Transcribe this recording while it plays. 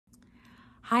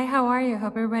Hi, how are you?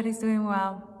 Hope everybody's doing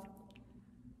well.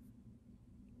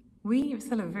 We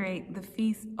celebrate the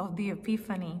Feast of the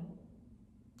Epiphany,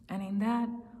 and in that,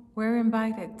 we're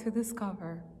invited to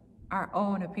discover our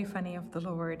own Epiphany of the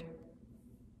Lord.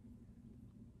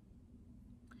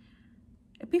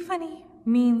 Epiphany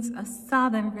means a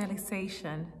sudden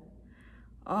realization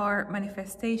or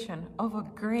manifestation of a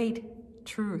great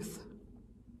truth.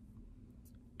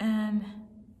 And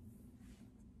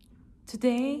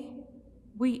today,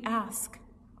 we ask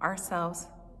ourselves,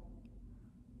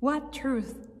 what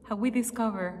truth have we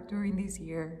discovered during this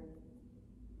year?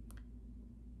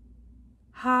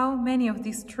 How many of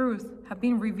these truths have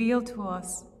been revealed to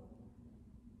us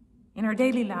in our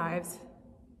daily lives,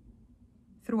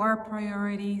 through our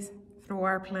priorities, through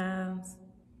our plans,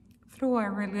 through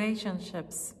our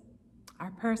relationships,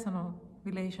 our personal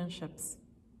relationships?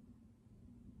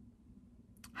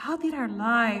 How did our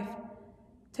life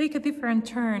take a different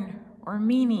turn or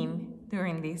meaning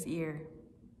during this year?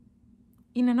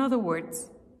 In other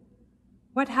words,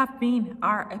 what have been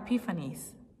our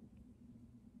epiphanies?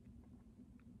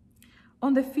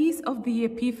 On the Feast of the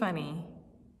Epiphany,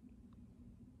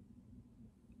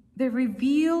 the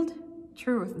revealed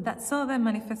truth that saw the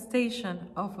manifestation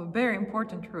of a very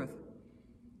important truth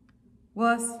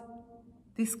was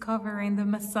discovering the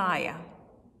Messiah,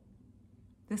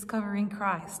 discovering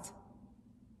Christ.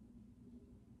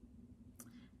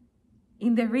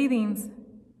 In the readings,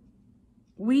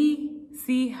 we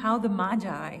see how the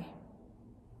Magi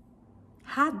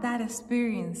had that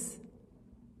experience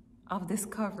of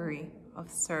discovery, of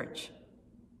search.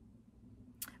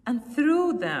 And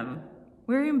through them,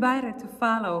 we're invited to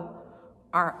follow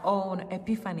our own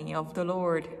epiphany of the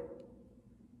Lord.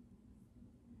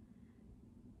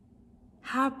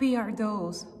 Happy are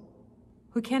those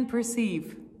who can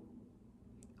perceive,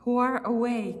 who are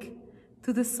awake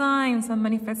to the signs and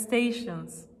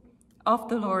manifestations of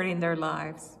the Lord in their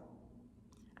lives.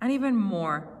 And even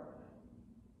more,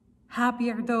 happy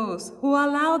are those who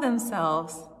allow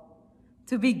themselves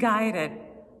to be guided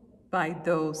by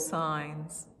those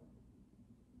signs.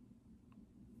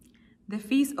 The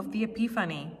Feast of the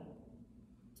Epiphany,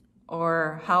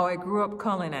 or how I grew up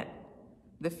calling it,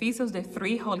 the Feast of the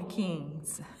Three Holy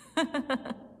Kings,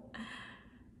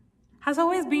 has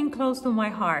always been close to my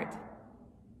heart.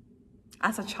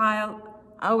 As a child,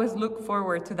 I always looked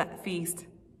forward to that feast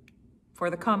for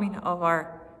the coming of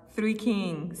our three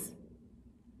kings,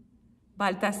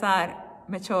 Baltasar,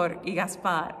 Melchor, y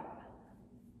Gaspar,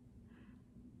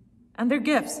 and their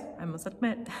gifts, I must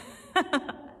admit.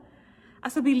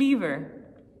 As a believer,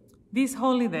 this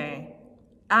holiday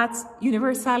adds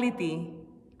universality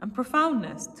and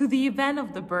profoundness to the event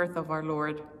of the birth of our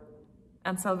Lord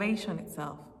and salvation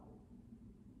itself.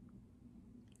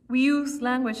 We use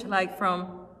language like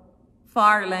from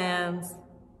far lands,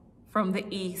 from the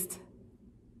east.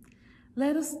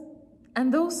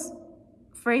 And those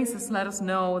phrases let us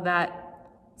know that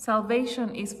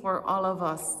salvation is for all of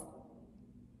us,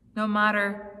 no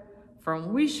matter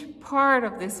from which part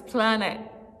of this planet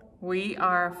we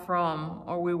are from,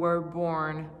 or we were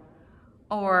born,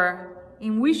 or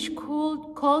in which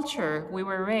culture we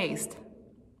were raised.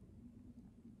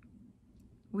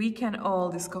 We can all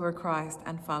discover Christ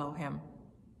and follow him.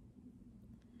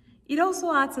 It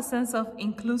also adds a sense of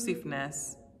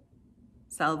inclusiveness.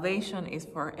 Salvation is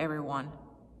for everyone,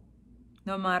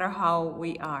 no matter how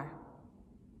we are,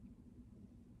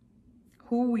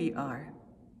 who we are,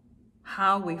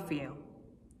 how we feel.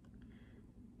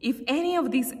 If any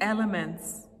of these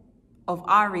elements of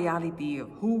our reality of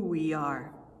who we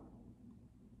are,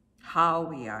 how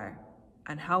we are,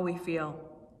 and how we feel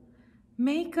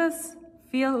make us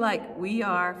feel like we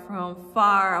are from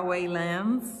far away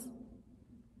lands,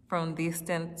 from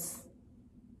distance,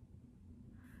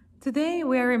 today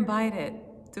we are invited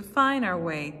to find our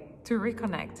way to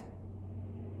reconnect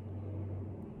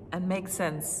and make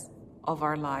sense of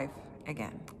our life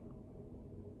again.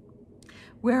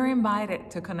 We are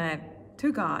invited to connect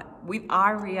to God with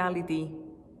our reality,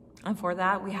 and for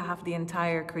that we have the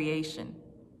entire creation.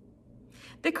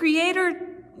 The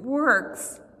Creator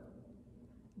works,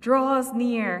 draws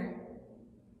near,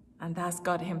 and that's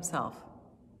God himself.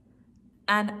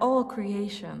 And all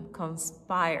creation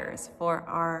conspires for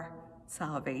our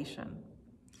salvation.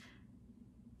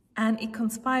 And it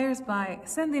conspires by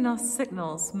sending us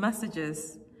signals,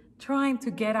 messages, trying to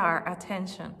get our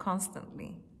attention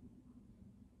constantly.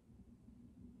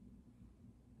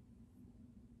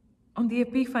 On the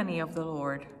Epiphany of the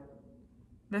Lord,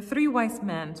 the three wise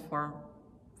men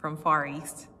from Far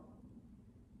East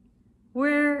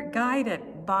were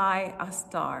guided by a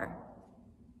star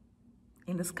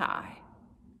in the sky.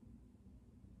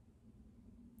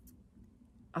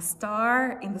 A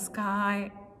star in the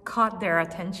sky caught their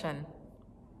attention.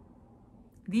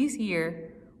 This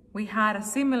year, we had a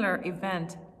similar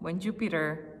event when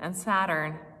Jupiter and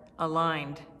Saturn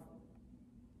aligned.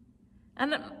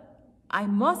 And I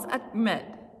must admit,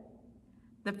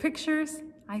 the pictures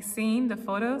I seen, the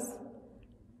photos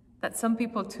that some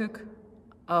people took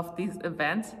of this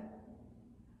event,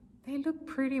 they look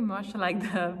pretty much like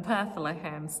the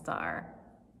Bethlehem star.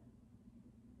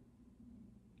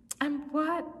 And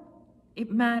what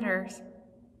it matters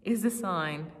is the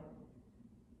sign.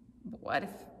 What if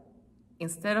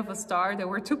instead of a star, there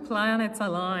were two planets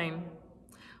aligned?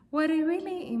 What is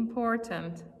really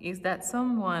important is that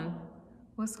someone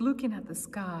was looking at the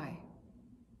sky,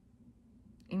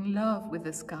 in love with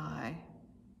the sky,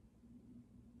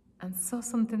 and saw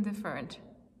something different.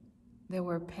 They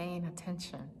were paying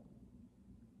attention.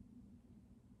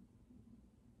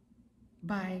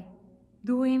 By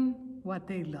doing what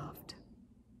they loved.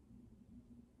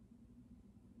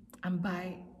 And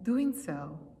by doing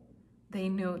so, they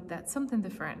knew that something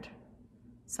different,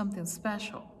 something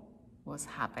special was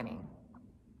happening.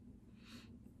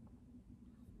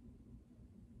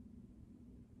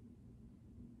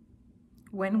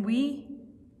 When we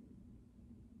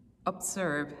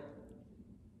observe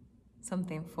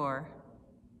something for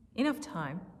enough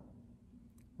time,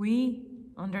 we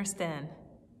understand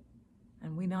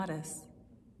and we notice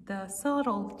the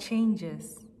subtle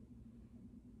changes.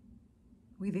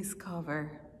 We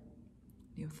discover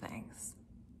new things,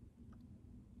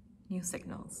 new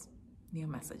signals, new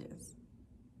messages.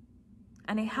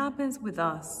 And it happens with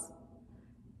us,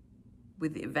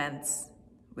 with events,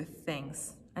 with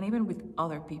things, and even with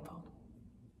other people.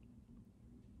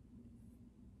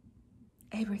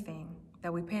 Everything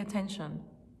that we pay attention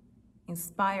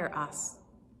inspires us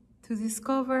to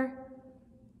discover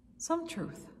some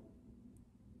truth.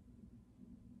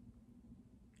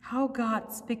 How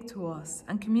God speaks to us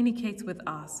and communicates with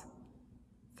us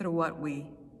through what we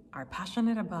are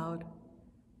passionate about,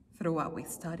 through what we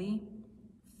study,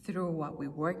 through what we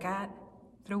work at,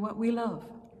 through what we love.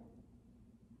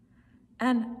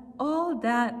 And all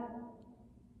that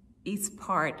is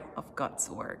part of God's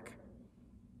work.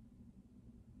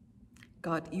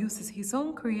 God uses His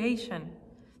own creation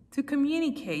to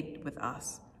communicate with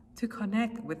us, to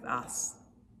connect with us.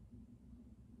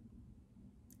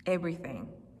 Everything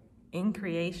in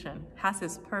creation has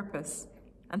its purpose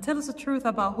and tells us the truth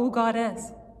about who God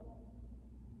is.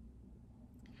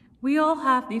 We all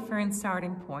have different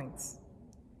starting points,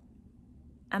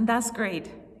 and that's great.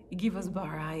 It gives us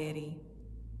variety.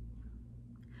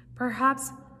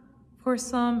 Perhaps for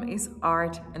some it's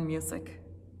art and music,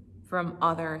 from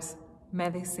others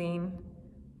medicine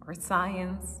or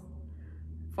science,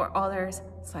 for others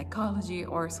psychology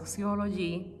or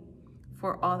sociology,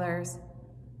 for others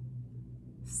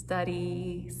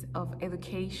studies of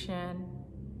education,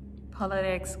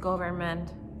 politics,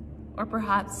 government, or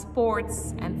perhaps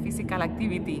sports and physical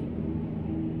activity.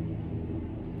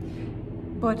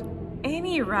 But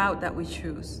any route that we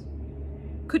choose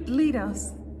could lead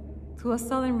us to a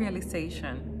sudden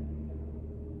realization,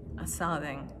 a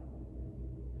sudden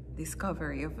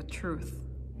discovery of a truth,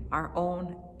 our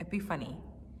own epiphany,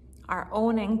 our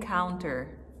own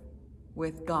encounter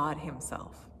with God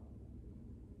Himself.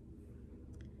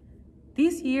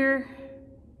 This year,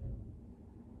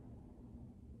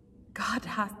 God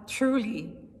has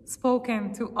truly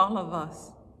spoken to all of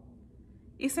us.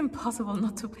 It's impossible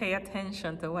not to pay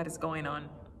attention to what is going on.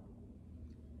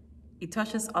 It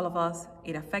touches all of us.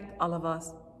 It affects all of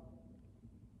us.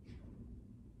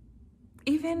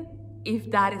 Even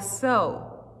if that is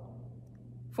so,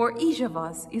 for each of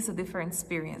us is a different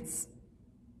experience.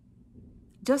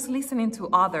 Just listening to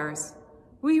others,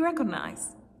 we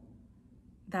recognize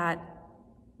that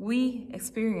we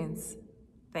experience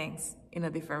things in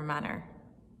a different manner,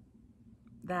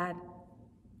 that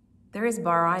there is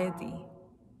variety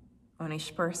on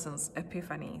each person's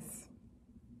epiphanies.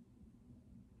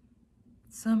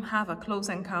 Some have a close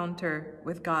encounter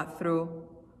with God through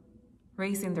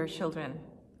raising their children,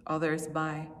 others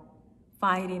by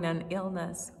fighting an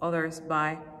illness, others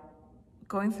by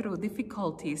going through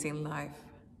difficulties in life.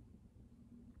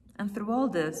 And through all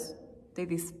this, they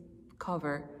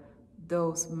discover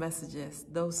those messages,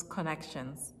 those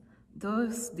connections,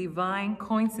 those divine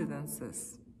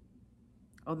coincidences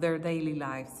of their daily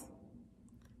lives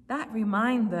that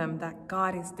remind them that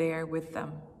God is there with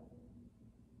them.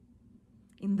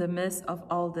 In the midst of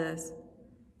all this,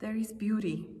 there is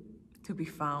beauty to be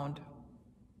found.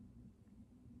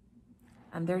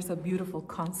 And there's a beautiful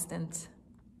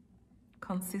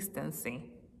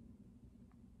consistency.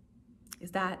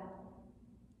 Is that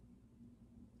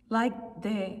Like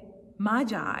the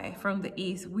Magi from the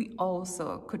East, we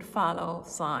also could follow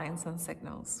signs and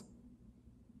signals.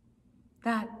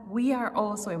 That we are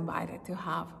also invited to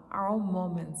have our own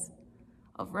moments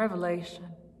of revelation,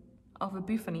 of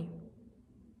epiphany.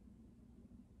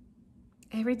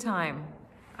 Every time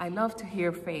I love to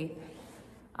hear faith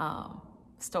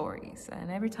stories,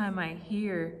 and every time I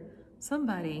hear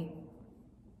somebody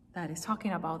that is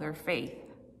talking about their faith,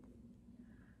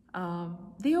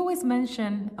 they always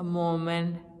mention a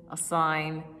moment, a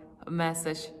sign, a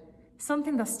message,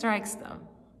 something that strikes them,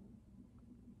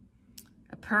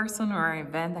 a person or an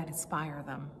event that inspires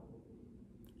them,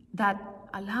 that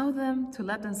allow them to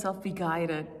let themselves be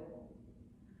guided,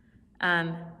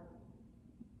 and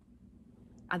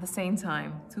at the same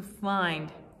time to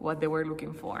find what they were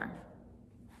looking for.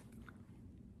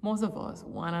 Most of us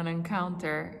want an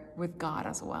encounter with God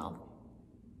as well.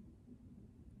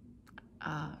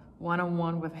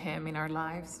 One-on-one with Him in our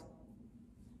lives.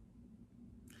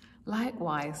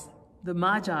 Likewise, the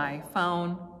Magi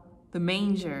found the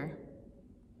manger,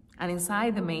 and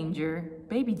inside the manger,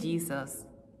 baby Jesus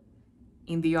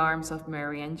in the arms of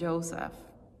Mary and Joseph.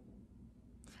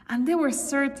 And they were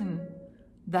certain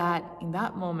that in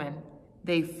that moment,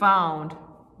 they found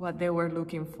what they were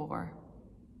looking for.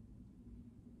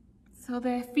 So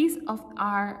the feast of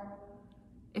our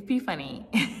Epiphany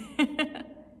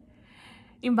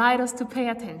invite us to pay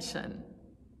attention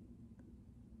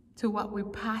to what we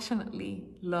passionately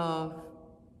love,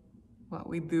 what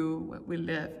we do, what we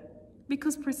live.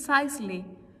 Because precisely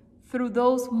through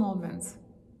those moments,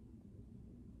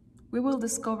 we will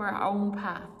discover our own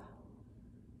path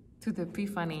to the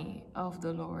epiphany of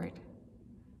the Lord.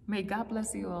 May God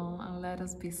bless you all, and let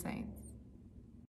us be saints.